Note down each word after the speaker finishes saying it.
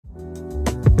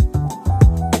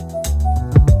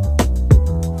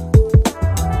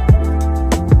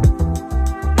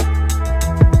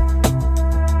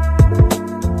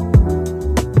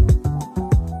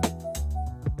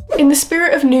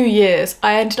Year's,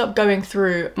 I ended up going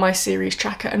through my series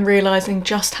tracker and realizing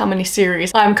just how many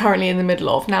series I'm currently in the middle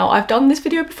of. Now, I've done this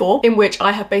video before in which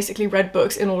I have basically read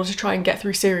books in order to try and get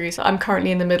through series that I'm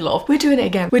currently in the middle of. We're doing it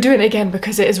again. We're doing it again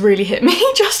because it has really hit me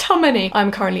just how many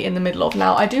I'm currently in the middle of.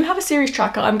 Now, I do have a series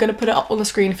tracker. I'm going to put it up on the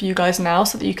screen for you guys now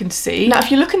so that you can see. Now,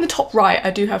 if you look in the top right,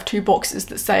 I do have two boxes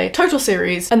that say total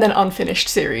series and then unfinished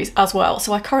series as well.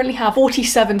 So I currently have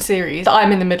 47 series that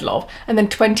I'm in the middle of and then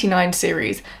 29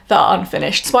 series that are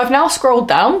unfinished. So I've now scrolled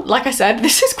down. Like I said,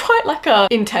 this is quite like a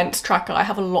intense tracker. I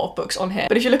have a lot of books on here.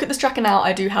 But if you look at this tracker now,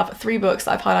 I do have 3 books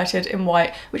that I've highlighted in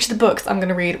white, which are the books I'm going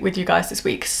to read with you guys this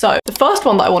week. So the first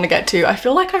one that I want to get to, I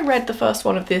feel like I read the first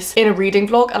one of this in a reading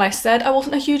vlog and I said I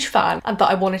wasn't a huge fan and that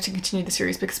I wanted to continue the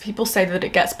series because people say that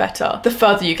it gets better the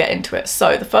further you get into it.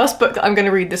 So the first book that I'm going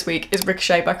to read this week is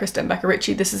Ricochet by Kristen Becker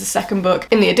Ritchie. This is the second book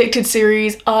in the Addicted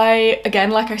series.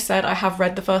 Again, like I said, I have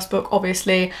read the first book,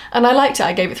 obviously, and I liked it.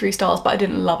 I gave it 3 stars, but I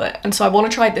didn't love it. And so I want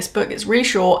to try this book. It's really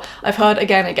short. I've heard,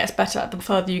 again, it gets better the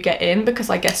further you get in because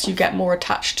I guess you get more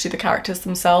attached to the characters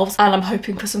themselves. And I'm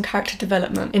hoping for some character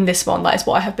development in this one. That is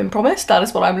what I have been promised. That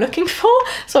is what I'm looking for.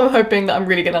 So I'm hoping that I'm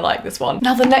really going to like this one.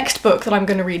 Now, the next book that I'm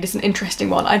going to read is an interesting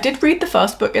one. I did read the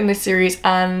first book in this series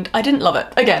and I didn't love it.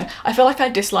 Again, I feel like I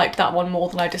disliked that one more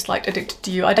than I disliked Addicted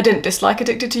to You. I didn't dislike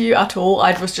Addicted to You at all.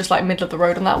 I was just like middle of the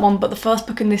road on that one. But the first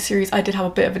book in this series, I did have a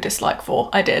bit of a dislike for.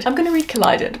 I did. I'm going to read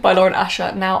Collided by Lauren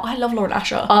Asher. Now, I love Lauren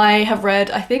Asher. I have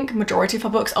read, I think, majority of her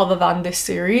books other than this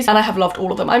series, and I have loved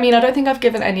all of them. I mean, I don't think I've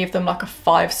given any of them like a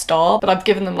 5-star, but I've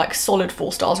given them like solid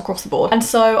 4 stars across the board. And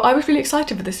so I was really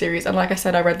excited for this series. And like I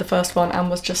said, I read the first one and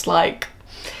was just like,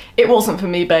 it wasn't for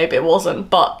me, babe, it wasn't,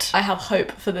 but I have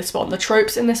hope for this one. The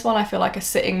tropes in this one I feel like are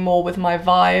sitting more with my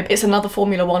vibe. It's another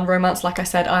Formula 1 romance. Like I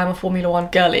said, I am a Formula 1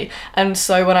 girly, and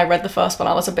so when I read the first one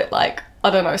I was a bit like, I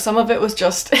don't know, some of it was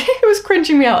just, it was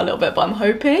cringing me out a little bit, but I'm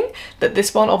hoping that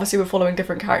this one, obviously we're following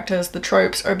different characters, the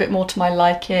tropes are a bit more to my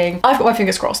liking. I've got my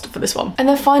fingers crossed for this one. And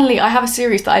then finally, I have a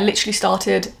series that I literally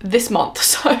started this month,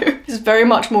 so this is very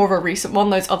much more of a recent one.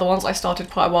 Those other ones I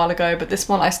started quite a while ago, but this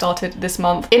one I started this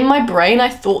month. In my brain, I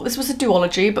thought this was a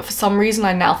duology, but for some reason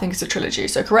I now think it's a trilogy.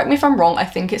 So correct me if I'm wrong, I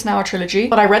think it's now a trilogy,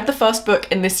 but I read the first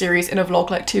book in this series in a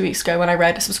vlog like 2 weeks ago when I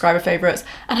read Subscriber Favorites,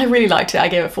 and I really liked it. I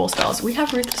gave it 4 stars. We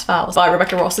have Ruthless Vows by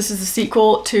Rebecca Ross. This is a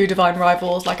sequel to Divine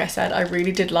Rivals. Like I said, I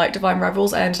really did like Divine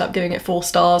Rivals. I ended up giving it 4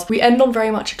 stars. We end on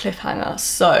very much a cliffhanger,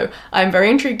 so I'm very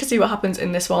intrigued to see what happens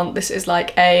in this one. This is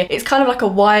like it's kind of like a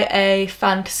YA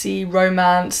fantasy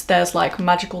romance. There's like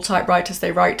magical typewriters,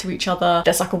 they write to each other.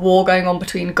 There's like a war going on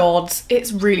between gods.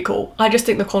 It's really cool. I just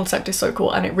think the concept is so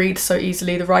cool and it reads so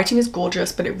easily. The writing is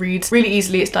gorgeous, but it reads really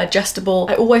easily. It's digestible.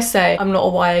 I always say I'm not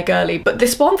a YA girly, but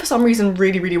this one for some reason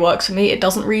really works for me. It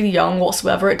doesn't read young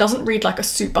whatsoever. It doesn't read like a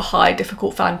super high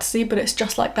difficult fantasy, but it's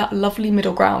just like that lovely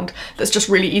middle ground that's just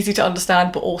really easy to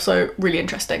understand but also really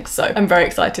interesting. So I'm very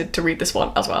excited to read this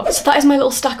one as well. So that is my little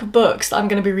stack of books that I'm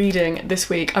going to be reading this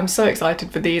week. I'm so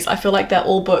excited for these. I feel like they're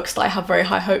all books that I have very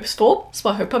high hopes for, so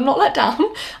I hope I'm not let down.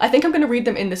 I think I'm going to read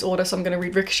them in this order, so I'm going to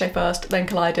read Ricochet first, then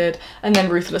Collided, and then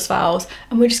Ruthless Vows,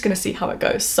 and we're just going to see how it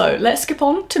goes. So let's skip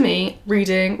on to me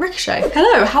reading Ricochet.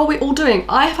 Hello, how are we all doing?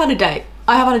 I have had a day.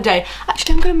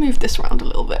 Actually, I'm going to move this around a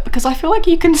little bit because I feel like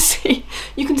you can see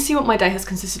what my day has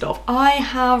consisted of. I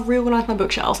have reorganized my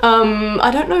bookshelves.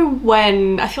 I don't know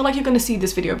when. I feel like you're going to see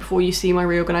this video before you see my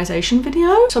reorganization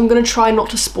video, so I'm going to try not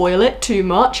to spoil it too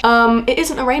much. It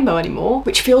isn't a rainbow anymore,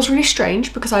 which feels really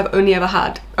strange because I've only ever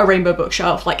had a rainbow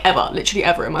bookshelf, like ever, literally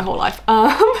ever in my whole life.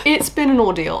 It's been an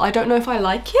ordeal. I don't know if I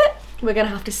like it. We're gonna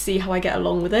have to see how I get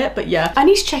along with it, but yeah, I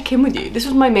need to check in with you. This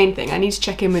was my main thing. I need to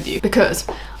check in with you because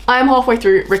I'm halfway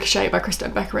through Ricochet by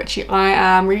Kristen Becker Ritchie. I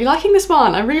am really liking this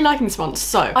one. I'm really liking this one.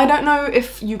 So I don't know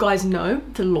if you guys know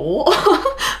the lore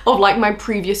of like my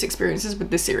previous experiences with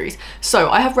this series.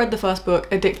 So I have read the first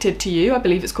book, Addicted to You, I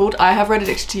believe it's called. I have read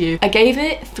Addicted to You. I gave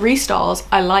it 3 stars.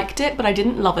 I liked it, but I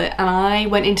didn't love it. And I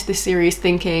went into this series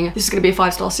thinking this is gonna be a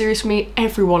 5-star series for me.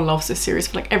 Everyone loves this series.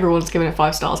 I feel like everyone's given it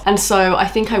 5 stars. And so I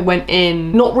think I went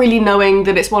in not really knowing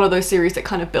that it's one of those series that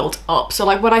kind of built up. So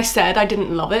like when I said I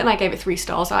didn't love it and I gave it 3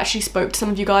 stars, I actually spoke to some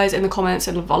of you guys in the comments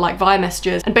and like via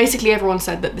messages, and basically everyone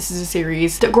said that this is a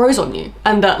series that grows on you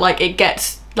and that like it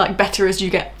gets like better as you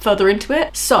get further into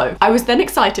it. So I was then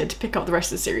excited to pick up the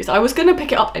rest of the series. I was gonna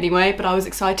pick it up anyway, but I was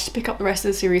excited to pick up the rest of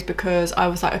the series because I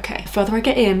was like, okay, the further I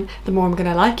get in, the more I'm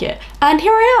gonna like it. And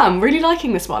here I am, really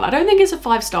liking this one. I don't think it's a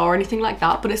 5-star or anything like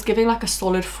that, but it's giving like a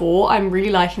solid 4. I'm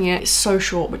really liking it. It's so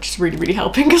short, which is really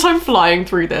helping because I'm flying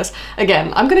through this.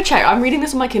 Again, I'm gonna check. I'm reading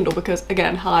this on my Kindle because,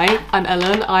 again, hi, I'm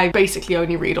Ellen. I basically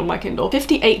only read on my Kindle.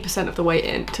 58% of the way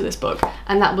into this book,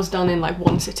 and that was done in like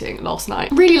 1 sitting last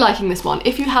night. Really liking this one.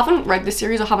 If you haven't read this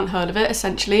series or haven't heard of it,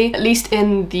 essentially, at least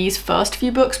in these first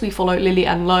few books, we follow Lily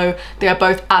and Lo. They are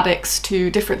both addicts to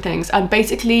different things, and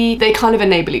basically they kind of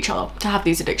enable each other to have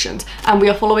these addictions, and we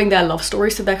are following their love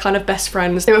story. So they're kind of best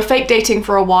friends. They were fake dating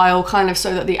for a while, kind of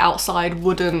so that the outside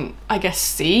wouldn't, I guess,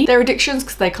 see their addictions,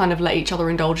 because they kind of let each other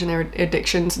indulge in their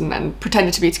addictions and then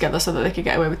pretended to be together so that they could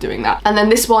get away with doing that. And then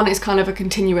this one is kind of a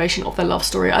continuation of their love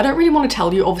story. I don't really want to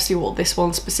tell you obviously what this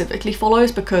one specifically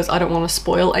follows because I don't want to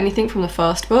spoil anything from the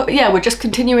first book. But yeah, we're just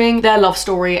continuing their love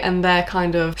story and their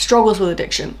kind of struggles with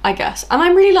addiction, I guess. And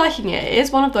I'm really liking it. It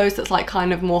is one of those that's like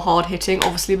kind of more hard hitting,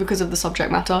 obviously because of the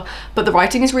subject matter, but the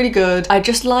writing is really good. I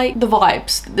just like the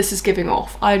vibes that this is giving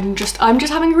off. I'm just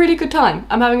having a really good time.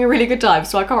 I'm having a really good time,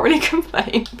 so I can't really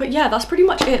complain. But yeah, that's pretty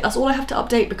much it. That's all I have to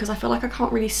update because I feel like I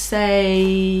can't really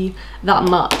say that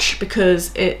much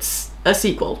because it's a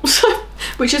sequel.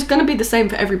 Which is gonna be the same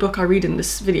for every book I read in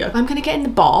this video. I'm gonna get in the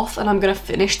bath and I'm gonna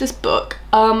finish this book.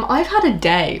 I've had a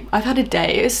day.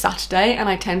 It is Saturday and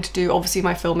I tend to do obviously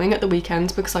my filming at the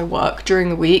weekends because I work during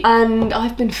the week, and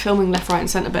I've been filming left, right and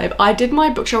centre, babe. I did my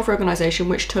bookshelf organisation,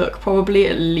 which took probably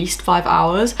at least 5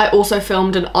 hours. I also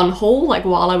filmed an unhaul like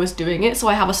while I was doing it, so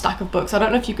I have a stack of books. I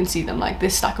don't know if you can see them, like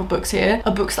this stack of books here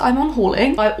are books that I'm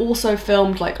unhauling. I also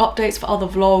filmed like updates for other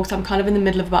vlogs. I'm kind of in the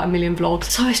middle of about 1 million vlogs,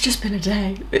 so it's just been a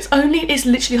day. It's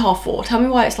literally 4:30. Tell me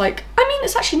why it's like, I mean,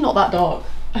 it's actually not that dark.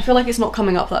 I feel like it's not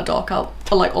coming up that dark out,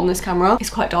 like on this camera. It's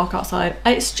quite dark outside.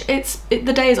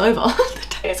 The day is over.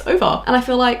 The day is over. And I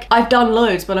feel like I've done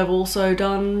loads, but I've also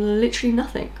done literally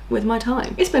nothing with my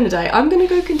time. It's been a day. I'm gonna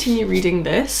go continue reading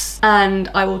this and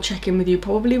I will check in with you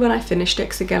probably when I finished it,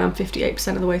 because again, I'm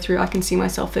 58% of the way through. I can see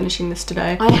myself finishing this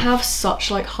today. I have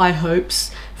such like high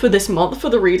hopes for this month, for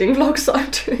the reading vlogs that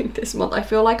I'm doing this month. I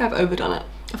feel like I've overdone it.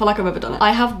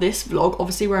 I have this vlog,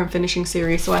 obviously, where I'm finishing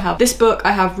series. So I have this book,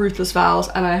 I have Ruthless Vows,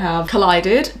 and I have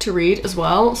Collided to read as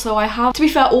well. So I have, to be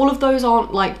fair, all of those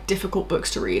aren't like difficult books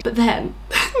to read. But then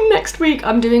next week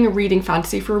I'm doing a reading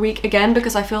fantasy for a week again,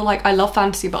 because I feel like I love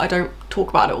fantasy, but I don't talk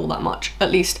about it all that much,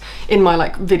 at least in my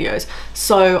like videos.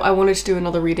 So I wanted to do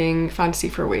another reading fantasy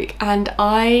for a week. And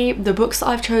the books that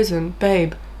I've chosen,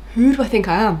 babe, who do I think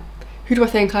I am? Who do I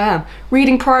think I am?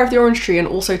 Reading Pride of the Orange Tree and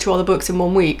also 2 other books in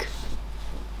 1 week.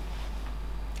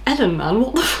 Ellen, man,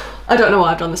 what the I don't know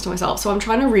why I've done this to myself. So I'm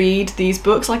trying to read these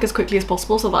books like as quickly as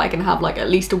possible so that I can have like at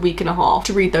least a week and a half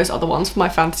to read those other ones for my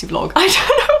fantasy vlog. I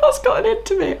don't know what's gotten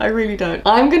into me. I really don't.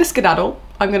 I'm gonna skedaddle.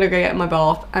 I'm gonna go get in my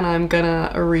bath and I'm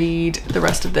gonna read the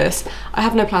rest of this. I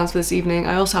have no plans for this evening.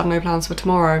 I also have no plans for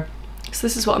tomorrow. So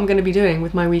this is what I'm going to be doing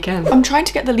with my weekend. I'm trying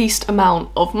to get the least amount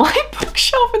of my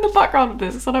bookshelf in the background of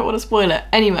this because I don't want to spoil it.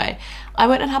 Anyway, I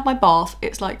went and had my bath.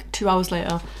 It's like 2 hours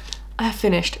later. I have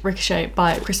finished Ricochet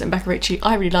by Kristen Becca Ritchie.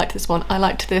 I really liked this one. I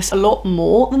liked this a lot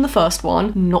more than the first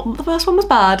one. Not that the first one was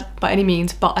bad by any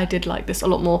means, but I did like this a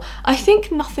lot more. I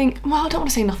think nothing, well, I don't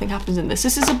want to say nothing happens in this.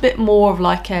 This is a bit more of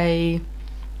like a,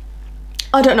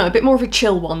 I don't know, a bit more of a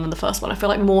chill one than the first one. I feel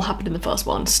like more happened in the first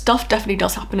one. Stuff definitely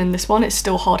does happen in this one. It's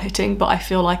still hard hitting, but I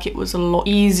feel like it was a lot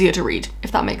easier to read,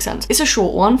 if that makes sense. It's a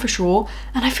short one for sure.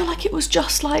 And I feel like it was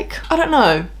just like, I don't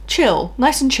know, chill,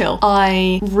 nice and chill.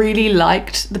 I really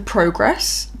liked the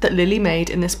progress that Lily made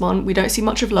in this one. We don't see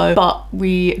much of Lo, but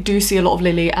we do see a lot of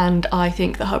Lily, and I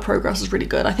think that her progress is really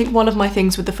good. I think one of my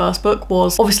things with the first book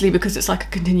was, obviously because it's like a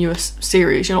continuous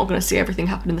series, you're not going to see everything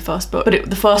happen in the first book, but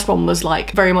the first one was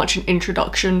like very much an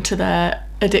introduction to their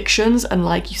addictions and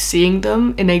like you seeing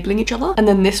them enabling each other. And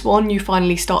then this one, you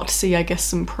finally start to see, I guess,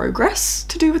 some progress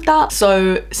to do with that.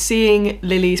 So seeing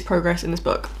Lily's progress in this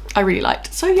book, I really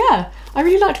liked. So yeah, I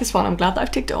really liked this one. I'm glad that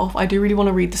I've ticked it off. I do really want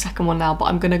to read the second one now, but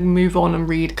I'm going to move on and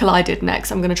read Collided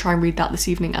next. I'm going to try and read that this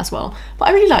evening as well. But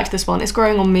I really liked this one. It's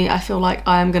growing on me. I feel like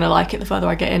I am going to like it the further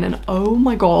I get in. And oh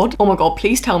my god,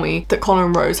 please tell me that Connor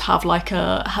and Rose have like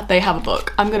they have a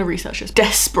book. I'm going to research this.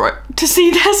 Desperate to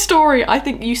see their story. I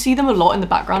think you see them a lot in the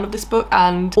background of this book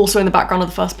and also in the background of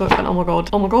the first book, and oh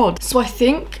my god. So I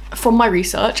think from my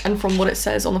research and from what it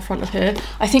says on the front of here,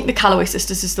 I think the Calloway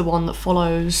sisters is the one that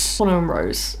follows Connor and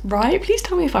Rose, right? Please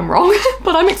tell me if I'm wrong.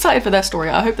 But I'm excited for their story.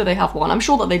 I hope that they have one. I'm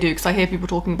sure that they do, because I hear people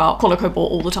talking about Connor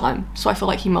Cobalt all the time. So I feel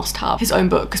like he must have his own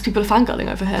book because people are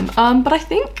fangirling over him. But I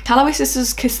think Calloway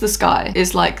Sisters Kiss the Sky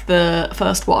is like the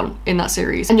first one in that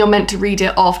series, and you're meant to read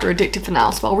it after Addicted for Now.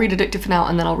 So I'll read Addicted for Now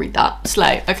and then I'll read that.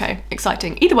 Slay. Okay,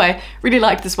 exciting. Either way, really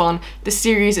liked this one. This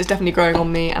series is definitely growing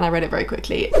on me and I read it very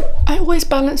quickly. I always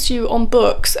balance you on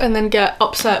books and then get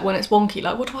upset when it's wonky.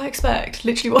 Like, what do I expect?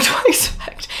 Literally, what do I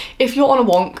expect? If you're on a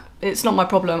wonk, it's not my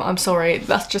problem, I'm sorry,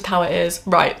 that's just how it is.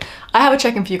 Right, I have a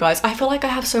check-in for you guys. I feel like I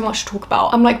have so much to talk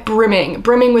about. I'm like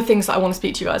brimming with things that I want to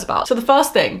speak to you guys about. So the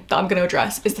first thing that I'm going to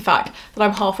address is the fact that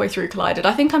I'm halfway through Collided.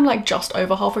 I think I'm like just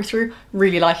over halfway through,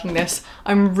 really liking this.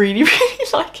 I'm really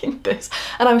liking this.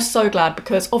 And I'm so glad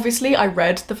because obviously I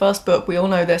read the first book. We all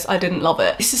know this. I didn't love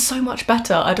it. This is so much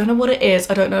better. I don't know what it is.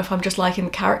 I don't know if I'm just liking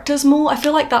the characters more. I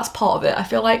feel like that's part of it. I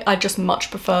feel like I just much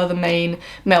prefer the main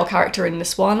male character in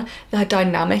this one. Their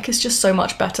dynamic is just so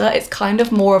much better. It's kind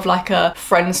of more of like a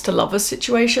friends to lovers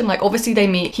situation. Like obviously they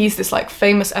meet. He's this like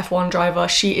famous F1 driver.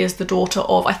 She is the daughter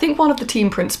of, I think, one of the team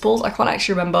principals. I can't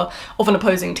actually remember, of an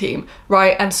opposing team,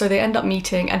 right? And so they end up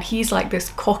meeting and he's like this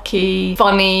cocky,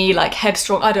 funny, like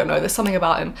headstrong, I don't know, there's something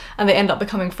about him, and they end up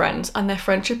becoming friends and their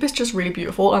friendship is just really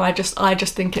beautiful, and I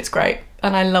just think it's great.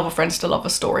 And I love a friends to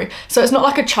lovers story. So it's not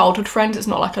like a childhood friends, it's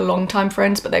not like a long time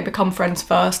friends, but they become friends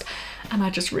first. And I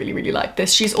just really like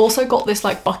this. She's also got this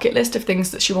like bucket list of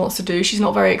things that she wants to do. She's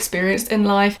not very experienced in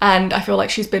life, and I feel like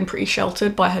she's been pretty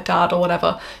sheltered by her dad or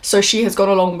whatever. So she has gone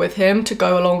along with him to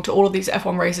go along to all of these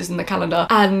F1 races in the calendar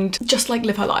and just like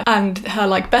live her life. And her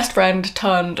like best friend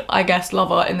turned, I guess,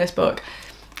 lover in this book.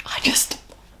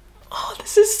 Oh,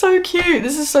 this is so cute.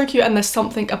 This is so cute. And there's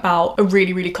something about a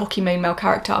really cocky main male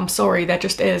character. I'm sorry, there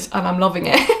just is, and I'm loving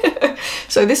it.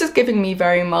 So this is giving me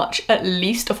very much at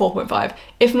least a 4.5,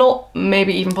 if not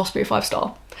maybe even possibly a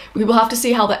 5-star. We will have to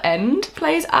see how the end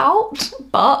plays out,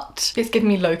 but it's giving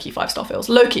me low-key 5-star feels.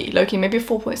 Low-key, maybe a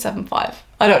 4.75.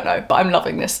 I don't know, but I'm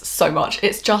loving this so much.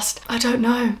 It's just, I don't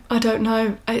know.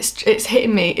 It's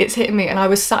hitting me, and I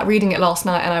was sat reading it last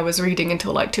night and I was reading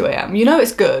until like 2 AM. You know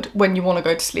it's good when you want to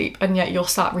go to sleep and yet you're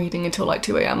sat reading until like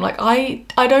 2 AM. Like I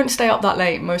don't stay up that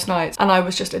late most nights, and I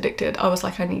was just addicted. I was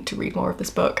like, I need to read more of this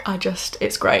book.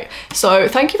 It's great. So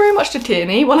thank you very much to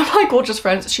Tierney, one of my gorgeous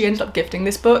friends. She ended up gifting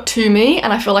this book to me,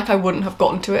 and I feel like I wouldn't have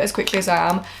gotten to it as quickly as I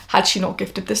am had she not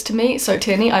gifted this to me. So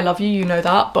Tierney, I love you, you know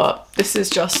that, but this is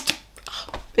just,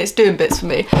 it's doing bits for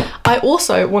me. I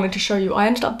also wanted to show you, I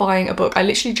ended up buying a book. I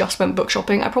literally just went book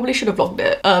shopping. I probably should have vlogged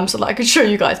it so that I could show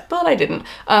you guys, but I didn't.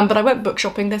 But I went book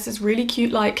shopping. There's this really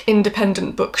cute like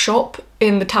independent bookshop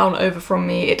in the town over from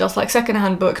me. It does like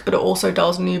secondhand books, but it also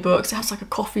does new books. It has like a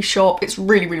coffee shop. It's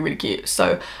really cute.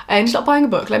 So I ended up buying a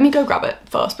book. Let me go grab it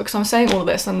first because I'm saying all of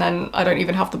this and then I don't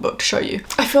even have the book to show you.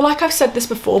 I feel like I've said this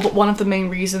before, but one of the main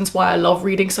reasons why I love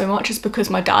reading so much is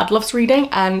because my dad loves reading,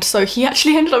 and so he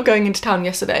actually ended up going into town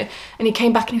yesterday and he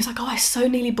came back and he was like, oh, I so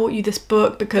nearly bought you this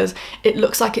book because it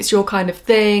looks like it's your kind of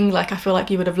thing. Like I feel like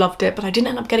you would have loved it, but I didn't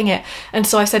end up getting it. And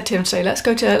so I said to him today, let's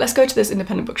go to this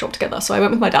independent bookshop together. So I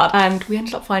went with my dad and we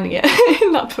ended up finding it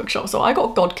in that bookshop. So I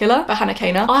got Godkiller by Hannah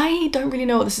Kana. I don't really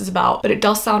know what this is about, but it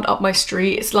does sound up my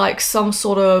street. It's like some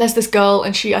sort of, there's this girl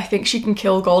and I think she can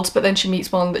kill gods, but then she meets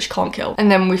one that she can't kill.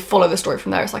 And then we follow the story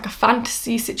from there. It's like a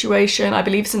fantasy situation. I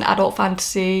believe it's an adult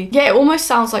fantasy. Yeah, it almost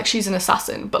sounds like she's an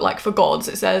assassin, but like for gods.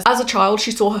 It says, as a child,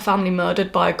 she saw her family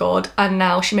murdered by a god and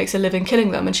now she makes a living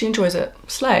killing them and she enjoys it.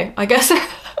 Slay, I guess.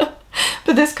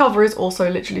 But this cover is also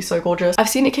literally so gorgeous. I've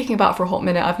seen it kicking about for a hot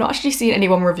minute. I've not actually seen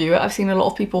anyone review it. I've seen a lot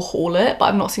of people haul it, but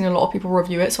I've not seen a lot of people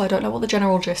review it, so I don't know what the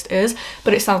general gist is,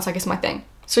 but it sounds like it's my thing.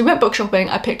 So we went book shopping,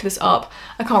 I picked this up.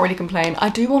 I can't really complain. I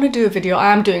do want to do a video,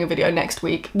 I am doing a video next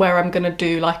week where I'm gonna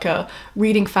do like a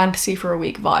reading fantasy for a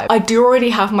week vibe. I do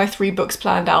already have my 3 books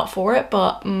planned out for it,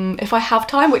 but if I have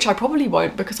time, which I probably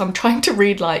won't because I'm trying to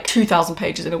read like 2,000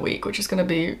 pages in a week, which is gonna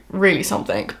be really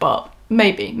something, but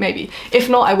maybe. If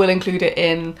not, I will include it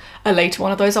in a later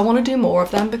one of those. I want to do more of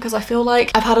them because I feel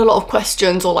like I've had a lot of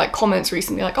questions or like comments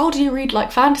recently like, oh, do you read like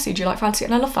fantasy? Do you like fantasy?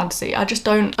 And I love fantasy. I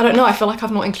don't know. I feel like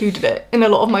I've not included it in a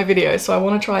lot of my videos. So I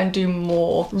want to try and do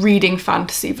more reading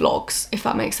fantasy vlogs, if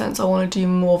that makes sense. I want to do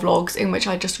more vlogs in which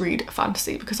I just read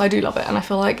fantasy because I do love it. And I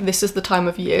feel like this is the time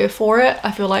of year for it.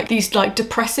 I feel like these like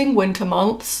depressing winter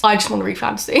months, I just want to read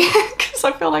fantasy because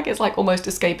I feel like it's like almost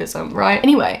escapism, right?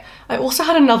 Anyway, I also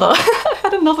had another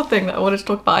thing that I wanted to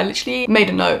talk about. I literally made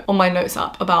a note on my notes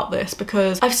app about this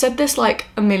because I've said this like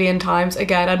a million times.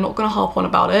 Again, I'm not gonna harp on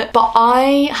about it, but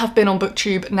I have been on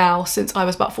BookTube now since I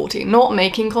was about 14. Not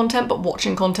making content, but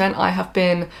watching content. I have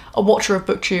been a watcher of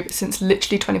BookTube since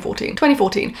literally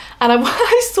 2014. And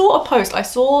I saw a post.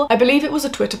 I believe it was a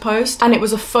Twitter post, and it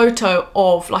was a photo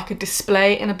of like a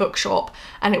display in a bookshop,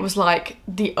 and it was like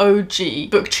the OG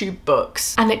BookTube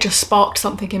books, and it just sparked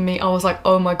something in me. I was like,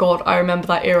 oh my god, I remember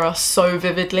that era so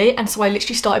vividly. And so I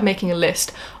literally started making a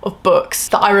list of books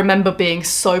that I remember being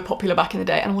so popular back in the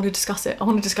day, and I want to discuss it. I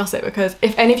want to discuss it because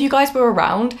if any of you guys were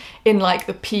around in like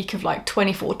the peak of like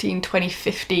 2014,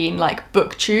 2015, like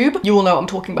booktube, you will know what I'm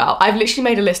talking about. I've literally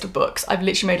made a list of books.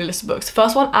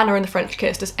 First one, Anna and the French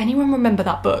Kiss. Does anyone remember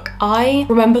that book? I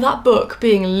remember that book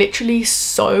being literally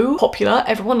so popular.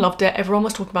 Everyone loved it. Everyone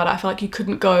was talking about it. I feel like you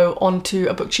couldn't go onto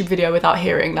a booktube video without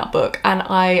hearing that book. And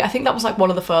I think that was like one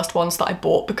of the first ones that I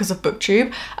bought because of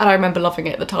booktube. And I remember loving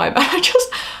it at the time. And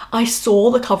I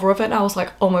saw the cover of it and I was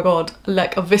like, oh my God,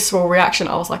 like a visceral reaction.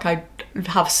 I was like, I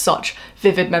have such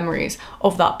vivid memories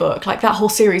of that book. Like that whole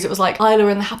series, it was like Isla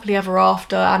and the Happily Ever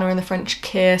After, Anna and the French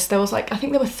Kiss. There was like, I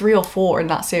think there were 3 or 4 in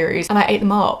that series and I ate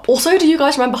them up. Also, do you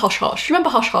guys remember Hush Hush? Do you remember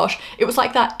Hush Hush? It was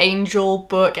like that angel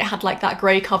book. It had like that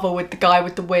grey cover with the guy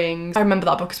with the wings. I remember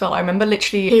that book as well. I remember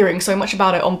literally hearing so much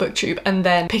about it on booktube and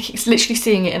then literally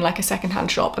seeing it in like a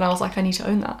secondhand shop and I was like, I need to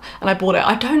own that. And I bought it.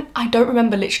 I don't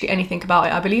remember literally anything about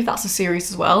it. I believe that's a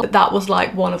series as well. But that was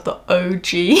like one of the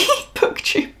OG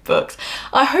booktube books.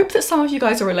 I hope that some of you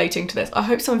guys are relating to this. I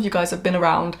hope some of you guys have been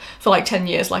around for like 10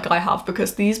 years like I have,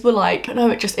 because these were like, I don't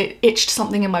know, it itched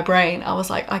something in my brain. I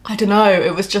was like, I don't know,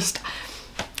 it was just,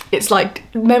 it's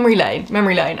like memory lane.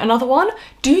 Another one,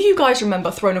 do you guys remember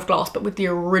Throne of Glass but with the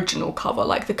original cover,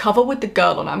 like the cover with the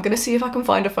girl on it? I'm gonna see if I can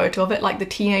find a photo of it, like the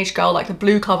teenage girl, like the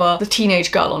blue cover, the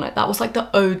teenage girl on it. That was like the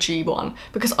OG one,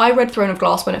 because I read Throne of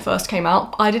Glass when it first came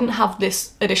out. I didn't have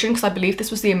this edition because I believe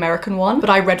this was the American one, but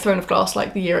I read Throne of Glass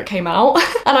like the year it came out.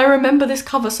 And I remember this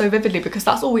cover so vividly because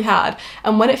that's all we had.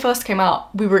 And when it first came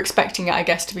out, we were expecting it, I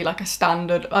guess, to be like a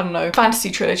standard, I don't know,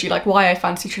 fantasy trilogy, like YA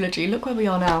fantasy trilogy. Look where we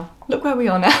are now. Look where we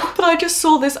are now. But I just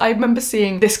saw this, I remember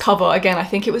seeing this cover again. I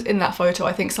think it was in that photo.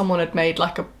 I think someone had made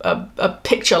like a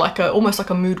picture, like almost like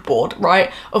a mood board,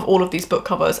 right, of all of these book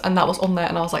covers, and that was on there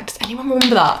and I was like, does anyone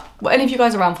remember that? Were any of you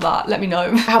guys around for that? Let me know.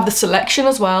 I have the Selection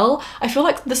as well. I feel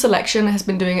like the Selection has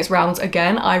been doing its rounds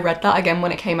again. I read that again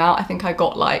when it came out. I think I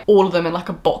got like all of them in like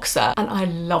a box set and I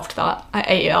loved that. I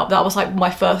ate it up. That was like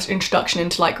my first introduction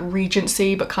into like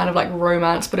Regency, but kind of like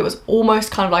romance, but it was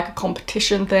almost kind of like a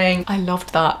competition thing. I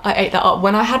loved that. I ate that up.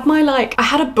 When I had my I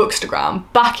had a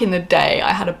bookstagram back in the day.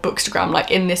 I had a bookstagram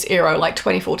like in this era, like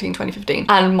 2014, 2015.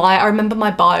 And I remember my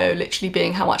bio literally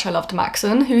being how much I loved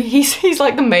Maxon, who he's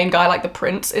like the main guy, like the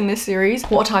prince in this series.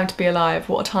 What a time to be alive,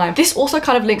 what a time. This also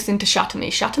kind of links into Shatter Me.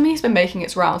 Shatter Me has been making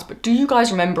its rounds, but do you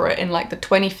guys remember it in like the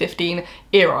 2015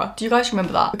 era? Do you guys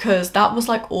remember that? Because that was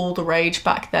like all the rage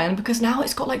back then, because now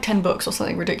it's got like 10 books or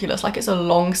something ridiculous. Like it's a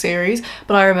long series,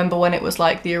 but I remember when it was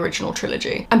like the original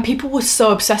trilogy and people were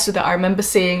so obsessed with it. I remember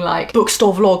seeing like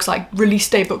bookstore vlogs, like release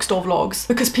day bookstore vlogs,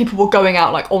 because people were going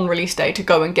out like on release day to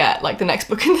go and get like the next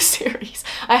book in the series.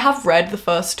 I have read the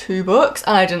first 2 books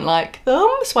and I didn't like them,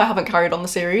 so I haven't carried on the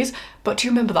series, but do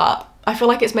you remember that? I feel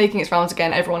like it's making its rounds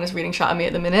again. Everyone is reading Shatter Me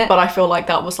at the minute, but I feel like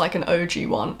that was like an OG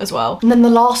one as well. And then the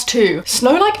last 2,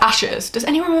 Snow Like Ashes. Does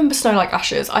anyone remember Snow Like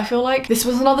Ashes? I feel like this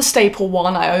was another staple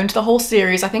one. I owned the whole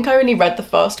series. I think I only read the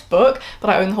first book, but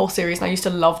I owned the whole series and I used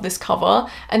to love this cover.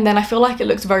 And then I feel like it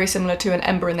looks very similar to an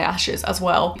Ember in the Ashes as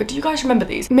well. But do you guys remember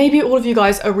these? Maybe all of you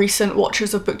guys are recent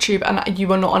watchers of BookTube and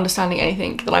you are not understanding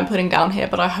anything that I'm putting down here,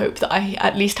 but I hope that I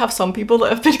at least have some people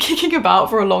that have been kicking about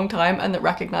for a long time and that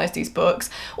recognize these books.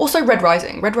 Also Red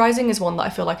Rising. Red Rising is one that I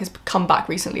feel like has come back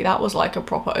recently. That was like a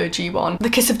proper OG one. The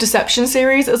Kiss of Deception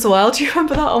series as well. Do you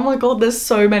remember that? Oh my God, there's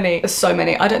so many. There's so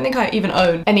many. I don't think I even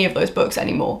own any of those books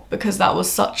anymore because that was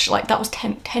such like, that was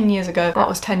 10 years ago. That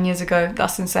was 10 years ago.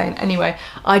 That's insane. Anyway,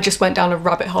 I just went down a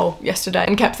rabbit hole yesterday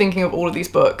and kept thinking of all of these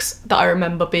books that I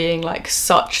remember being like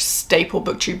such staple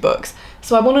BookTube books.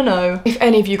 So I want to know if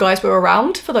any of you guys were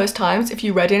around for those times, if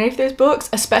you read any of those books.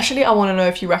 Especially I want to know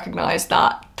if you recognize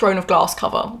that Throne of Glass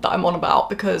cover that I'm on about,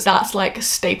 because that's like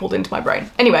stapled into my brain.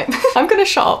 Anyway, I'm gonna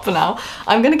shut up for now.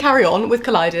 I'm gonna carry on with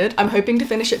Collided. I'm hoping to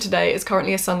finish it today. It's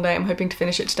currently a Sunday. I'm hoping to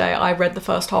finish it today. I read the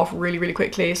first half really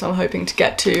quickly, so I'm hoping to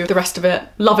get to the rest of it.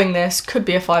 Loving this. Could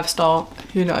be a 5-star.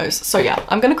 Who knows? So yeah,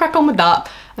 I'm gonna crack on with that.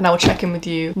 And I will check in with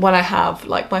you when I have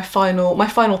like my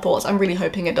final thoughts. I'm really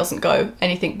hoping it doesn't go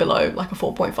anything below like a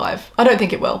 4.5. I don't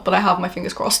think it will, but I have my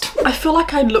fingers crossed. I feel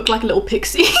like I look like a little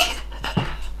pixie.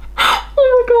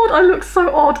 Oh my God, I look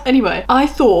so odd. Anyway, I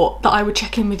thought that I would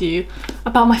check in with you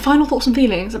about my final thoughts and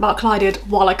feelings about Collided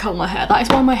while I curl my hair. That is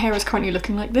why my hair is currently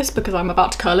looking like this, because I'm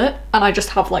about to curl it and I just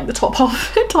have like the top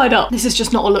half tied up. This is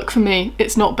just not a look for me.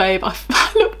 It's not, babe. I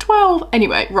look 12.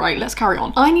 Anyway, right, let's carry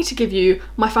on. I need to give you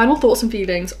my final thoughts and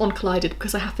feelings on Collided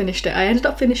because I have finished it. I ended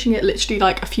up finishing it literally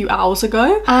like a few hours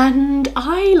ago and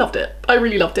I loved it. I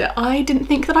really loved it. I didn't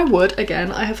think that I would.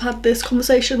 Again, I have had this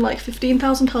conversation like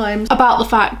 15,000 times about the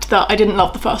fact that I didn't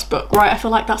love the first book, right? I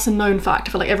feel like that's a known fact.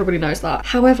 I feel like everybody knows that.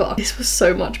 However, this was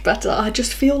so much better. I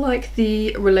just feel like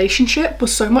the relationship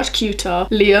was so much cuter.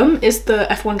 Liam is the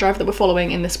F1 driver that we're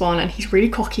following in this one, and he's really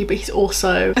cocky, but he's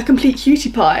also a complete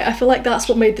cutie pie. I feel like that's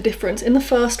what made the difference. In the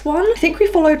first one, I think we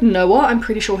followed Noah. I'm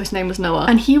pretty sure his name was Noah,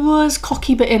 and he was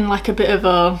cocky but in like a bit of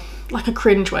a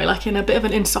cringe way, like in a bit of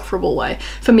an insufferable way,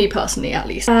 for me personally at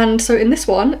least. And so in this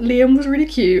one, Liam was really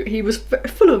cute. He was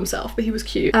full of himself, but he was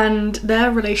cute. And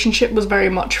their relationship was very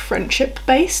much friendship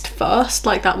based first,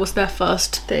 like that was their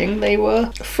first thing. They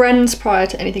were friends prior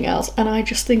to anything else, and I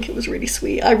just think it was really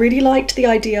sweet. I really liked the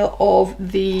idea of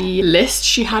the list.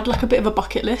 She had like a bit of a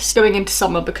bucket list going into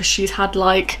summer because she's had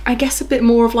like, I guess a bit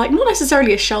more of like, not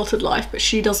necessarily a sheltered life, but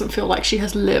she doesn't feel like she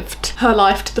has lived her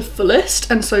life to the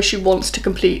fullest, and so she wants to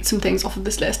complete some things off of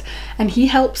this list, and he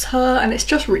helps her, and it's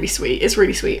just really sweet. It's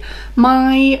really sweet.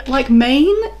 My like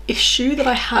main issue that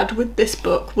I had with this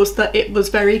book was that it was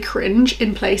very cringe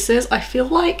in places. I feel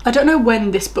like, I don't know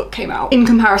when this book came out in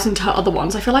comparison to her other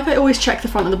ones. I feel like I always check the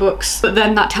front of the books, but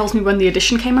then that tells me when the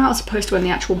edition came out as opposed to when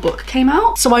the actual book came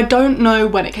out. So I don't know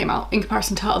when it came out in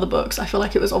comparison to her other books. I feel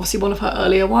like it was obviously one of her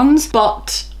earlier ones,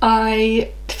 but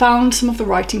I found some of the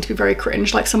writing to be very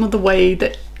cringe, like some of the way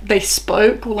that they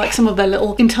spoke, or like some of their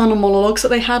little internal monologues that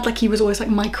they had. Like he was always like,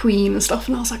 my queen and stuff,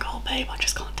 and I was like, oh babe, I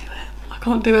just can't do it. I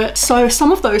can't do it. So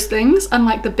some of those things, and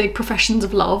like the big professions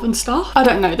of love and stuff, I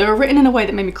don't know, they were written in a way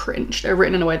that made me cringe. They were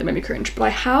written in a way that made me cringe, but I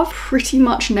have pretty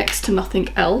much next to nothing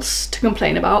else to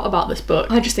complain about this book.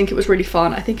 I just think it was really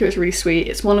fun. I think it was really sweet.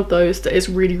 It's one of those that is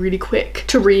really, really quick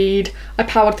to read. I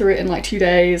powered through it in like 2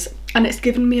 days, and it's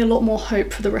given me a lot more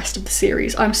hope for the rest of the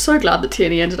series. I'm so glad that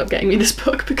Tierney ended up getting me this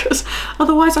book, because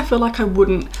otherwise I feel like I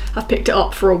wouldn't have picked it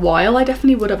up for a while. I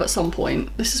definitely would have at some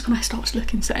point. This is when I start to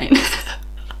look insane.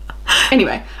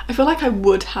 Anyway, I feel like I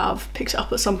would have picked it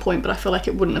up at some point, but I feel like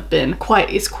it wouldn't have been quite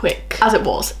as quick as it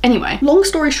was. Anyway, long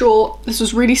story short, this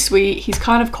was really sweet. He's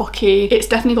kind of cocky. It's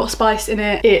definitely got spice in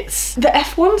it. It's the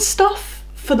F1 stuff,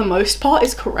 for the most part,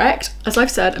 is correct. As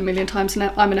I've said a million times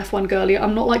now, I'm an F1 girly.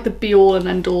 I'm not like the be all and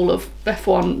end all of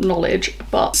F1 knowledge,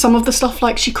 but some of the stuff,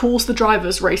 like she calls the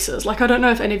drivers racers. Like, I don't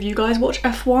know if any of you guys watch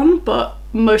F1, but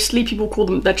mostly people call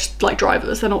them, they're just like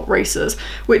drivers, they're not racers,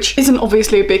 which isn't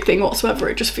obviously a big thing whatsoever.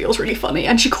 It just feels really funny.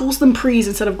 And she calls them Prix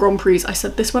instead of Grand Prix. I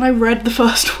said this when I read the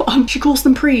first one. She calls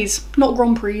them Prix, not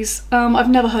Grand Prix. I've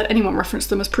never heard anyone reference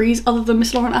them as Prix other than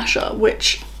Miss Lauren Asher,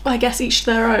 which I guess each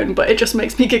their own, but it just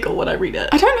makes me giggle when I read it.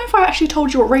 I don't know if I actually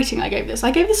told you what rating I gave this.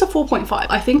 I gave this a 4.5.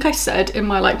 I think I said in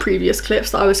my like previous clips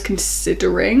that I was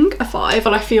considering a 5,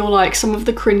 but I feel like some of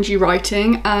the cringy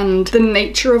writing and the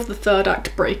nature of the third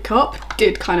act breakup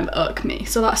did kind of irk me.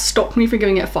 So that stopped me from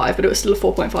giving it a 5, but it was still a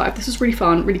 4.5. This was really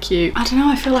fun, really cute. I don't know,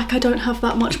 I feel like I don't have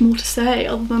that much more to say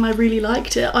other than I really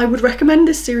liked it. I would recommend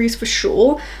this series for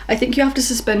sure. I think you have to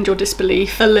suspend your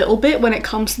disbelief a little bit when it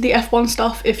comes to the F1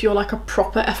 stuff if you're like a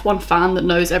proper F1 fan that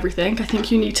knows everything. I think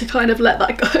you need to kind of let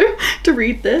that go to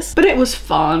read this. But it was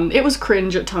fun. It was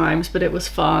cringe at times, but it was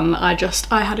fun. I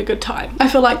had a good time. I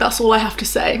feel like that's all I have to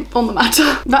say on the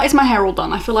matter. That is my hair all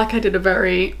done. I feel like I did a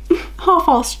very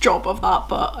half-assed job of that,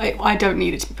 but I don't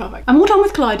need it to be perfect. I'm all done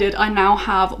with Collided. I now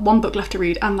have one book left to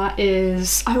read, and that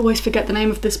is, I always forget the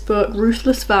name of this book,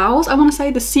 Ruthless Vows. I want to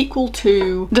say the sequel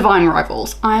to Divine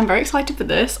Rivals. I am very excited for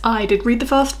this. I did read the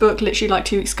first book literally like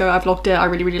 2 weeks ago. I vlogged it. I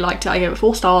really, really liked it. I gave it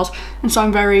 4 stars, and so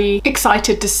I'm very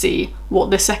excited to see what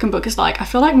this second book is like. I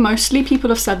feel like mostly people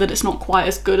have said that it's not quite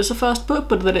as good as the first book,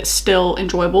 but that it's still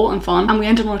enjoyable and fun, and we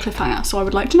ended on a cliffhanger, so I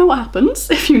would like to know what happens.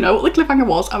 If you know what the cliffhanger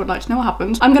was, I would like to know what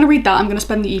happens. I'm gonna read that. I'm gonna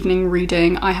spend the evening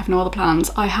reading. I have no other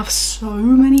plans. I have so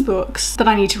many books that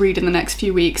I need to read in the next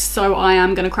few weeks, so I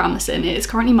am gonna cram this in. It is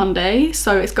currently Monday,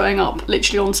 so it's going up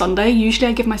literally on Sunday. Usually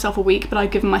I give myself a week, but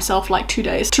I've given myself like 2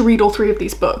 days to read all 3 of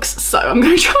these books, so I'm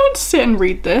gonna try and sit and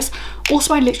read this.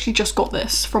 Also, I literally just got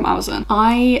this from Amazon.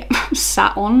 I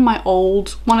sat on my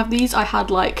old one of these. I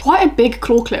had like quite a big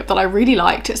claw clip that I really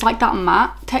liked. It's like that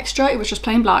matte texture. It was just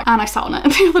plain black, and I sat on it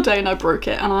the other day and I broke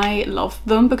it, and I love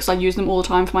them because I use them all the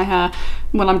time for my hair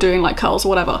when I'm doing like curls or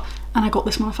whatever. And I got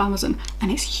this one off Amazon,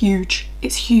 and it's huge.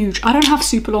 It's huge. I don't have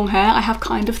super long hair. I have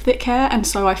kind of thick hair, and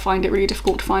so I find it really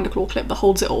difficult to find a claw clip that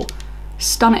holds it all.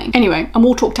 Stunning. Anyway, I'm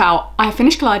all talked out. I have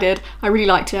finished Collided. I really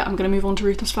liked it. I'm gonna move on to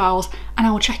Ruthless Vows, and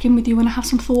I will check in with you when I have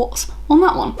some thoughts on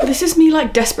that one. This is me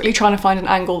like desperately trying to find an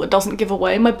angle that doesn't give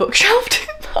away my bookshelf too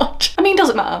much. I mean, mean, does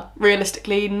it matter?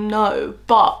 Realistically, no.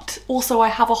 But also I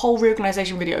have a whole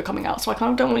reorganization video coming out, so I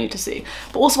kind of don't want you to see.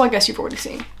 But also I guess you've already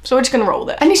seen. So we're just gonna roll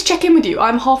with it. I need to check in with you.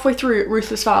 I'm halfway through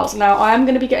Ruthless Vows. Now I am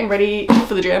gonna be getting ready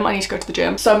for the gym. I need to go to the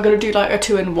gym. So I'm gonna do like a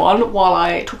 2-in-1 while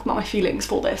I talk about my feelings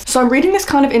for this. So I'm reading this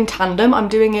kind of in tandem. I'm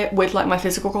doing it with like my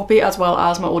physical copy as well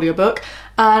as my audiobook,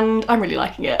 and I'm really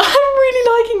liking it. I'm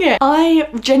really liking it. I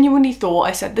genuinely thought,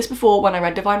 I said this before when I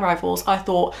read Divine Rivals, I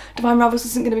thought Divine Rivals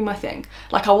isn't gonna be my thing.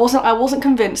 Like I wasn't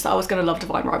convinced that I was gonna love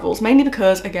Divine Rivals, mainly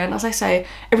because, again, as I say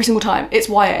every single time, it's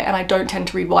YA and I don't tend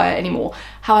to read YA anymore.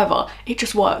 However, it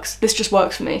just works. This just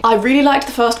works for me. I really liked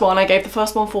the first one. I gave the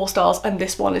first one 4 stars, and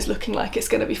this one is looking like it's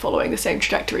gonna be following the same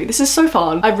trajectory. This is so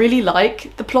fun. I really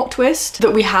like the plot twist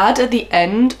that we had at the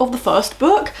end of the first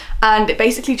book, and it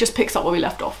basically just picks up where we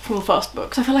left off from the first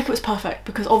book. So I feel like it was perfect,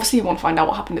 because obviously you want to find out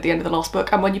what happened at the end of the last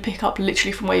book, and when you pick up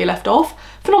literally from where you left off,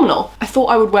 phenomenal. I thought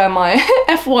I would wear my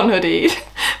F1 hoodie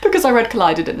because I read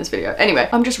Collided in this video. Anyway,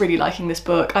 I'm just really liking this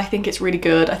book. I think it's really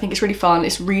good. I think it's really fun.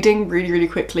 It's reading really, really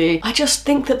quickly. I just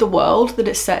think that the world that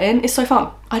it's set in is so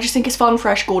fun. I just think it's fun,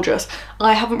 fresh, gorgeous.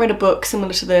 I haven't read a book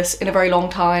similar to this in a very long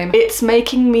time. It's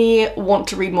making me want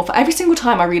to read more. For every single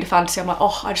time I read a fantasy, I'm like,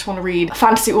 oh, I just want to read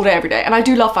fantasy all day, every day. And I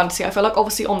do love fantasy. I feel like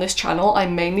obviously on this channel, I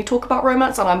mainly talk about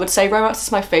romance, and I would say romance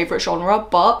is my favorite genre,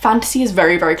 but fantasy is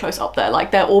very, very close up there.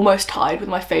 Like they're almost tied with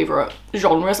my favorite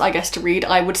genres, I guess, to read.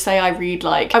 I would say I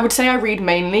read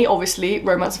mainly, obviously,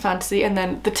 romance and fantasy, and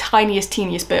then the tiniest,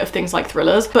 teeniest bit of things like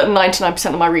thrillers, but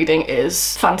 99% of my reading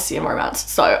is fantasy and romance.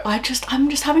 So I'm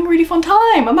just having a really fun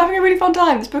time. I'm having a really fun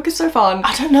time. This book is so fun.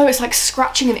 I don't know, it's like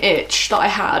scratching an itch that I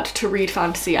had to read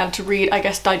fantasy and to read, I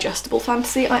guess, digestible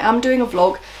fantasy. I am doing a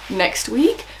vlog next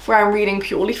week where I'm reading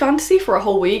purely fantasy for a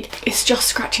whole week. It's just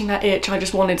scratching that itch. I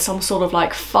just wanted some sort of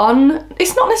like fun.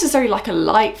 It's not necessarily like a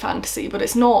light fantasy, but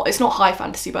it's not high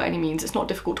fantasy by any means. It's not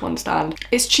difficult to understand.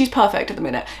 She's perfect at the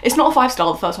minute. It's not a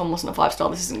 5-star. The first one wasn't a 5-star.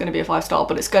 This isn't gonna be a 5-star,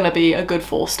 but it's gonna be a good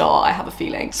 4-star, I have a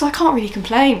feeling. So I can't really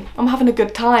complain. I'm having a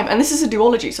good time. And this is a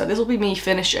duology, so this will be me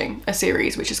finishing a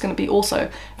series, which is gonna be also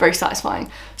very satisfying.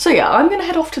 So yeah, I'm gonna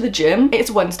head off to the gym. It's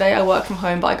Wednesday, I work from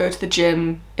home, but I go to the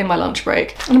gym in my lunch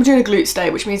break. And I'm doing a glutes day,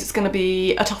 which means it's gonna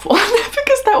be a tough one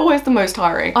because they're always the most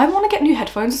tiring. I wanna get new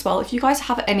headphones as well. If you guys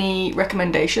have any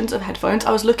recommendations of headphones,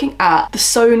 I was looking at the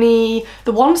Sony,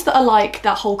 the ones that are like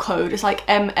that whole code. It's like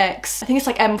MX, I think it's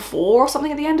like M4 or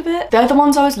something at the end of it. They're the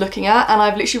ones I was looking at, and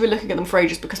I've literally been looking at them for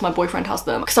ages because my boyfriend has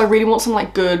them. Because I really want some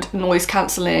like good noise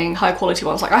cancelling, high quality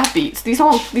ones. Like I have Beats. These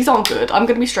aren't good. I'm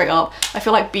gonna be straight up. I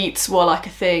feel like Beats were like a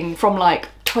thing from like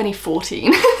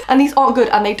 2014 and these aren't good,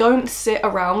 and they don't sit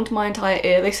around my entire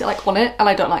ear. They sit like on it, and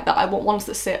I don't like that. I want ones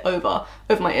that sit over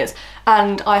my ears.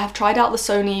 And I have tried out the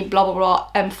Sony blah blah blah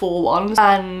M4 ones,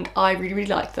 and I really, really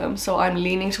like them, so I'm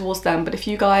leaning towards them. But if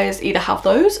you guys either have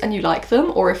those and you like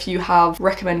them, or if you have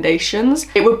recommendations,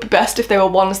 it would be best if they were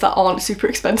ones that aren't super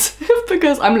expensive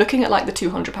because I'm looking at like the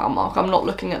 £200 mark. I'm not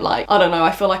looking at like, I don't know,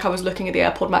 I feel like I was looking at the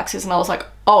AirPod Maxes and I was like,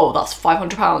 oh, that's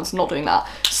 £500, not doing that.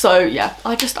 So yeah,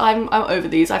 I'm over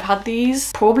these. I've had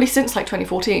these probably since like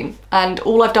 2014, and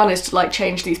all I've done is to like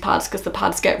change these pads because the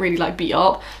pads get really like beat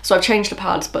up. So I've changed the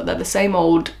pads, but they're the same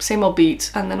old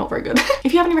Beats, and they're not very good.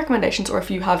 If you have any recommendations, or if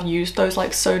you have used those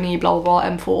like Sony blah blah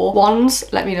blah M4 ones,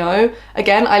 let me know.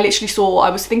 Again, I literally saw,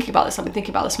 I was thinking about this, I've been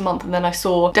thinking about this a month, and then I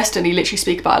saw Destiny literally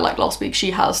speak about it like last week.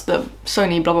 She has the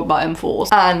Sony blah blah blah M4s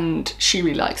and she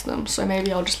really likes them, so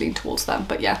maybe I'll just lean towards them.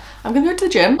 But yeah, I'm gonna go to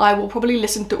the gym. I will probably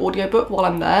listen to audiobook while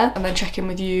I'm there and then check in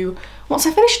with you once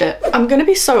I finished it. I'm gonna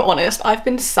be so honest, I've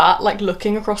been sat like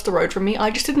looking across the road from me. I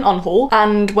just did an unhaul,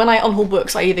 and when I unhaul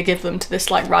books, I either give them to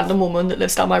this like random woman that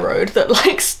lives down my road that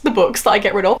likes the books that I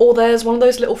get rid of, or there's one of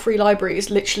those little free libraries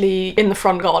literally in the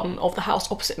front garden of the house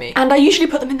opposite me, and I usually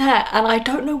put them in there. And I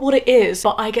don't know what it is,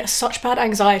 but I get such bad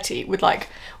anxiety with like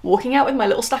walking out with my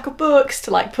little stack of books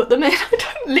to like put them in.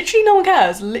 Literally no one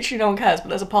cares, but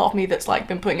there's a part of me that's like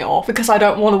been putting it off because I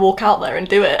don't want to walk out there and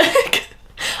do it.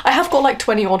 I have got like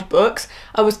 20 odd books.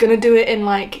 I was gonna do it in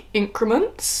like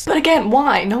increments, but again,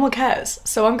 why? No one cares.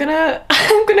 So I'm gonna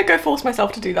go force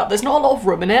myself to do that. There's not a lot of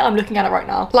room in it. I'm looking at it right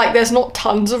now. Like there's not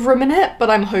tons of room in it,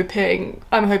 but I'm hoping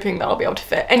that I'll be able to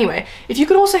fit. Anyway, if you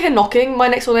could also hear knocking, my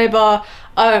next door neighbor,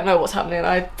 I don't know what's happening.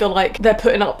 I feel like they're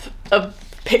putting up a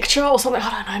picture or something. I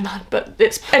don't know, man, but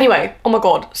it's, anyway, oh my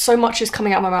God, so much is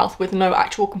coming out of my mouth with no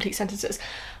actual complete sentences.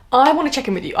 I want to check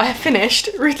in with you. I have finished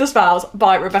Ruthless Vows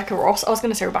by Rebecca Ross. I was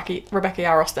going to say Rebecca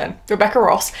Yarros then. Rebecca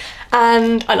Ross.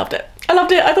 And I loved it. I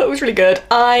loved it. I thought it was really good.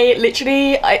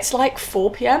 It's like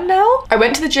 4 p.m. now. I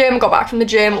went to the gym, got back from the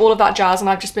gym, all of that jazz, and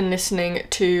I've just been listening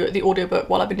to the audiobook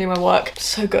while I've been doing my work.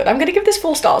 So good. I'm gonna give this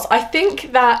 4 stars. I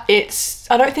think that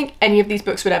I don't think any of these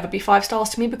books would ever be 5 stars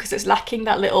to me because it's lacking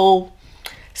that little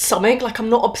something. Like, I'm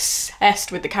not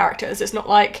obsessed with the characters. It's not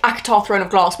like ACOTAR Throne of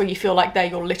Glass where you feel like they're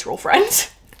your literal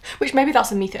friends. Which maybe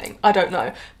that's a me thing, I don't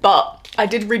know. But I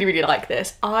did really, really like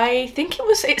this. I think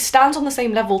it stands on the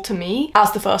same level to me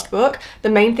as the first book. The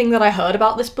main thing that I heard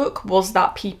about this book was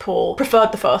that people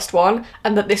preferred the first one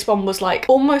and that this one was like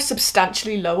almost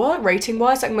substantially lower rating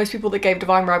wise. Like most people that gave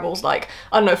Divine Rivals like,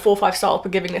 I don't know, 4 or 5 stars were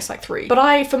giving this like 3.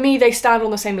 But for me, they stand on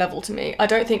the same level to me. I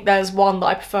don't think there's one that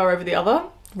I prefer over the other.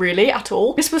 Really, at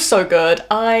all. This was so good.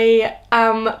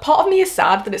 Part of me is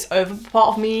sad that it's over, but part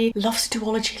of me loves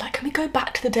duology. Like, can we go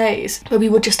back to the days where we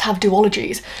would just have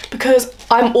duologies? Because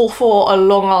I'm all for a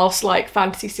long ass like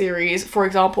fantasy series, for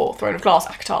example, Throne of Glass,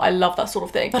 ACOTAR, I love that sort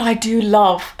of thing. But I do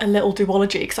love a little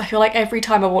duology because I feel like every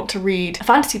time I want to read a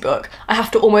fantasy book, I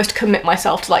have to almost commit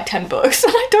myself to like 10 books.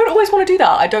 And I don't always want to do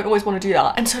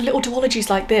that. And so little duologies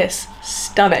like this,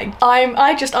 stunning.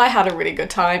 I had a really good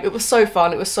time. It was so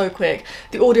fun, it was so quick.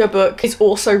 The audiobook is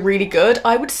also really good.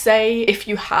 I would say if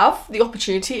you have the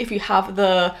opportunity, if you have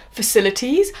the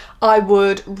facilities, I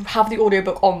would have the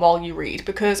audiobook on while you read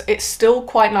because it's still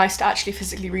quite nice to actually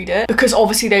physically read it because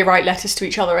obviously they write letters to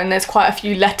each other and there's quite a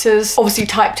few letters obviously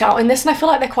typed out in this, and I feel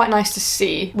like they're quite nice to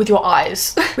see with your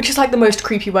eyes, which is like the most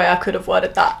creepy way I could have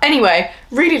worded that. Anyway,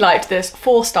 really liked this,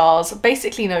 4 stars,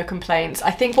 basically no complaints.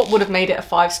 I think what would have made it a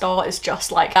 5 star is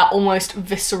just like that almost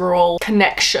visceral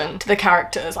connection to the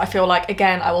characters. I feel like,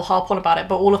 again, I will harp on about it,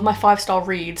 but all of my 5-star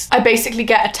reads, I basically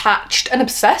get attached and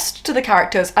obsessed to the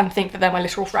characters and think that they're my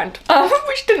literal friend,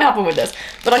 which didn't happen with this,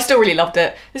 but I still really loved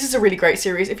it. This is a really great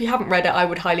series. If you haven't read it, I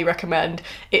would highly recommend.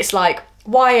 It's like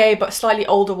YA, but slightly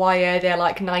older YA. They're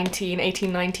like 18,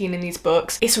 19 in these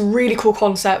books. It's a really cool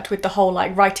concept with the whole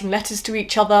like writing letters to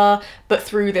each other, but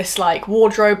through this like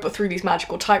wardrobe, but through these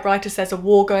magical typewriters. There's a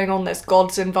war going on, there's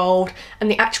gods involved,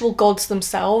 and the actual gods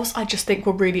themselves I just think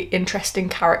were really interesting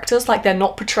characters. Like, they're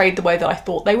not portrayed the way that I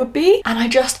thought they would be, and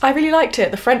I really liked it.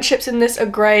 The friendships in this are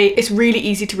great. It's really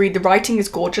easy to read. The writing is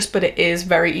gorgeous, but it is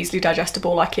very easily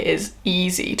digestible. Like, it is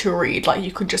easy to read. Like,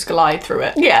 you could just glide through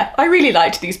it. Yeah, I really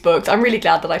liked these books. I'm really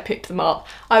glad that I picked them up.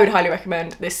 I would highly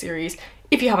recommend this series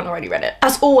if you haven't already read it.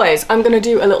 As always, I'm gonna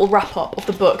do a little wrap up of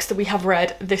the books that we have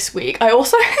read this week. I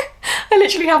also, I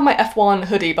literally have my F1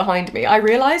 hoodie behind me. I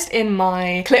realized in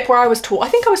my clip where I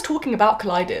think I was talking about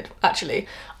Collided, actually.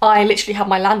 I literally have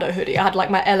my Lando hoodie. I had like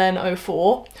my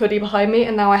LN04 hoodie behind me,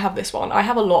 and now I have this one. I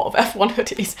have a lot of F1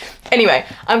 hoodies. Anyway,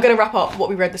 I'm gonna wrap up what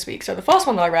we read this week. So the first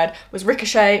one that I read was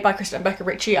Ricochet by Kristen and Becca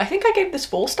Ritchie. I think I gave this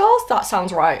 4 stars. That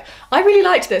sounds right. I really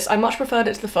liked this. I much preferred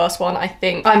it to the first one. I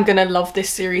think I'm gonna love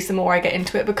this series the more I get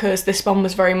into it because this one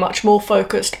was very much more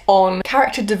focused on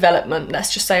character development,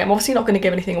 let's just say. I'm obviously not gonna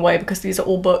give anything away because these are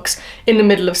all books in the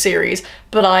middle of series,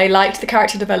 but I liked the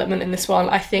character development in this one.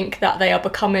 I think that they are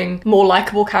becoming more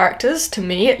likable characters, to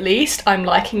me at least. I'm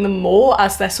liking them more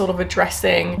as they're sort of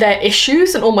addressing their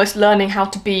issues and almost learning how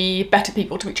to be better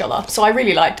people to each other. So I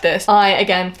really liked this. I,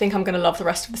 again, think I'm gonna love the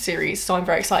rest of the series, so I'm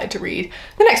very excited to read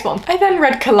the next one. I then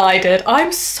read Collided.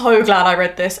 I'm so glad I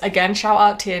read this. Again, shout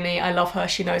out Tierney. I love her,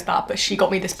 she knows that, but she got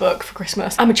me this book for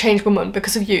Christmas. I'm a changed woman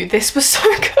because of you. This was so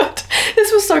good.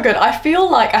 This was so good. I feel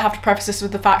like I have to preface this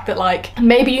with the fact that, like,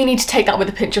 maybe you need to take that with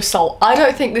a pinch of salt. I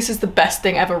don't think this is the best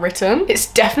thing ever written.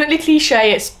 It's definitely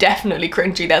cliche, it's definitely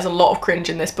cringy. There's a lot of cringe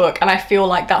in this book, and I feel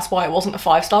like that's why it wasn't a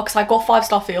 5-star, because I got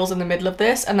 5-star feels in the middle of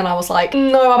this, and then I was like,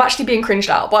 no, I'm actually being cringed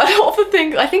out by a lot of the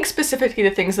things. I think specifically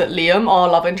the things that Liam, our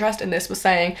love interest in this, was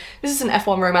saying. This is an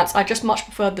F1 romance. I just much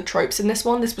preferred the tropes in this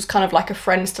one. This was kind of like a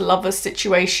friends to lovers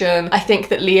situation. I think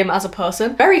that Liam as a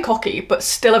person, very cocky, but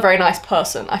still a very nice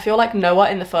person. I feel like Noah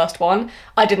in the first one,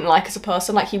 I didn't like as a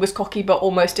person. Like, he was cocky, but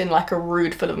almost in like a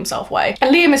rude, full of himself way.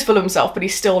 And Liam is full of himself, but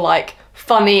he's still like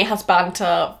funny, has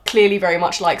banter, clearly very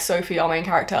much like Sophie, our main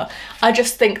character. I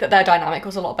just think that their dynamic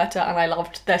was a lot better, and I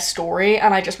loved their story,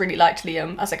 and I just really liked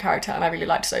Liam as a character, and I really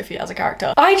liked Sophie as a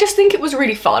character. I just think it was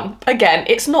really fun. Again,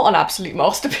 it's not an absolute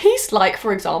masterpiece. Like,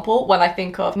 for example, when I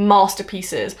think of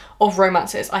masterpieces of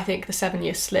romances, I think The 7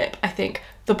 Year Slip, I think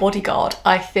The Bodyguard,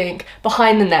 I think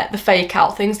Behind the Net, The Fake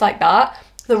Out, things like that.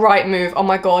 The Right Move, oh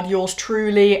my god, Yours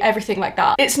Truly, everything like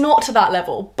that. It's not to that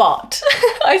level, but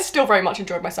I still very much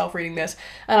enjoyed myself reading this,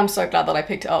 and I'm so glad that I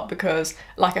picked it up because,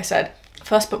 like I said,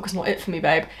 First book was not it for me,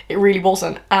 babe. It really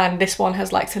wasn't. And this one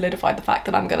has like solidified the fact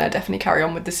that I'm gonna definitely carry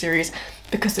on with the series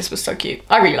because this was so cute.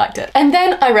 I really liked it. And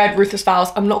then I read Ruthless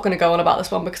Vows. I'm not gonna go on about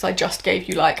this one because I just gave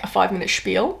you like a 5-minute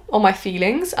spiel on my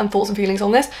feelings and thoughts and feelings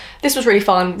on this. This was really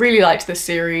fun, really liked this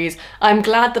series. I'm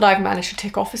glad that I've managed to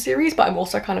tick off a series, but I'm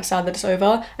also kind of sad that it's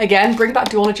over. Again, bring back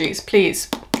duologies, please.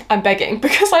 I'm begging,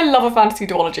 because I love a fantasy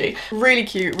duology. Really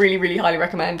cute, really, really highly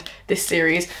recommend this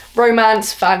series.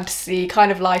 Romance, fantasy, kind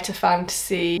of lighter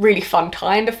fantasy, really fun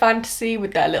kind of fantasy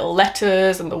with their little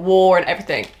letters and the war and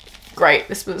everything. Great,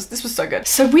 this was so good.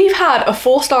 So we've had a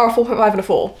 4-star, a 4.5 and a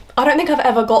 4. I don't think I've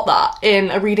ever got that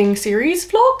in a reading series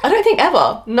vlog. I don't think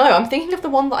ever. No, I'm thinking of the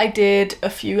one that I did a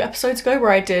few episodes ago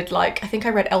where I did like, I think I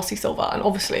read Elsie Silver, and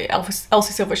obviously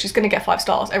Elsie Silver, she's gonna get 5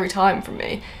 stars every time from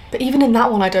me. But even in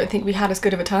that one, I don't think we had as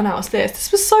good of a turnout as this.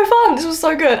 This was so fun, this was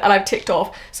so good. And I've ticked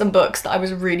off some books that I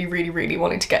was really, really, really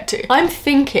wanting to get to. I'm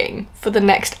thinking for the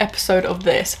next episode of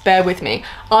this, bear with me,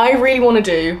 I really wanna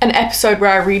do an episode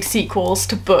where I read sequels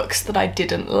to books that I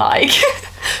didn't like.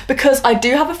 Because I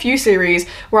do have a few series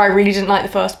where I really didn't like the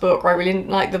first book, or I really didn't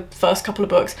like the first couple of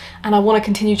books, and I want to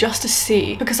continue just to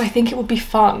see, because I think it would be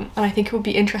fun and I think it would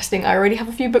be interesting. I already have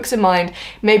a few books in mind.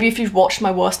 Maybe if you've watched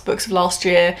my worst books of last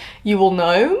year, you will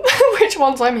know which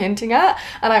ones I'm hinting at,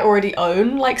 and I already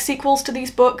own like sequels to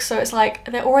these books, so it's like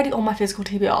they're already on my physical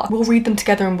TBR. We'll read them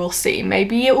together and we'll see.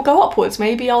 Maybe it will go upwards,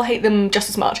 maybe I'll hate them just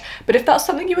as much, but if that's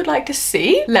something you would like to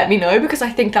see, let me know, because I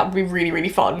think that would be really, really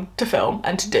fun to film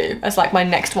and to do as like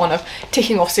my next one of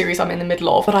ticking off series I'm in the middle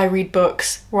of, but I read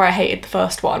books where I hated the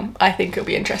first one. I think it'll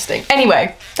be interesting.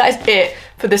 Anyway, that is it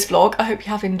for this vlog. I hope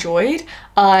you have enjoyed.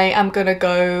 I am gonna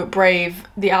go brave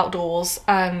the outdoors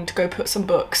and go put some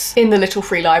books in the little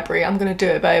free library. I'm gonna do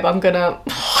it, babe. I'm gonna...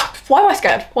 Why am I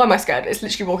scared? Why am I scared? It's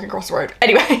literally walking across the road.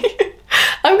 Anyway.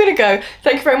 I'm gonna go.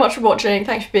 Thank you very much for watching.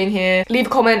 Thanks for being here. Leave a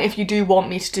comment if you do want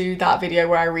me to do that video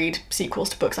where I read sequels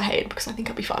to books I hate, because I think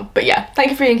it'll be fun. But yeah,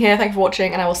 thank you for being here. Thank you for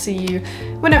watching, and I will see you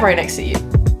whenever I next see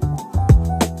you.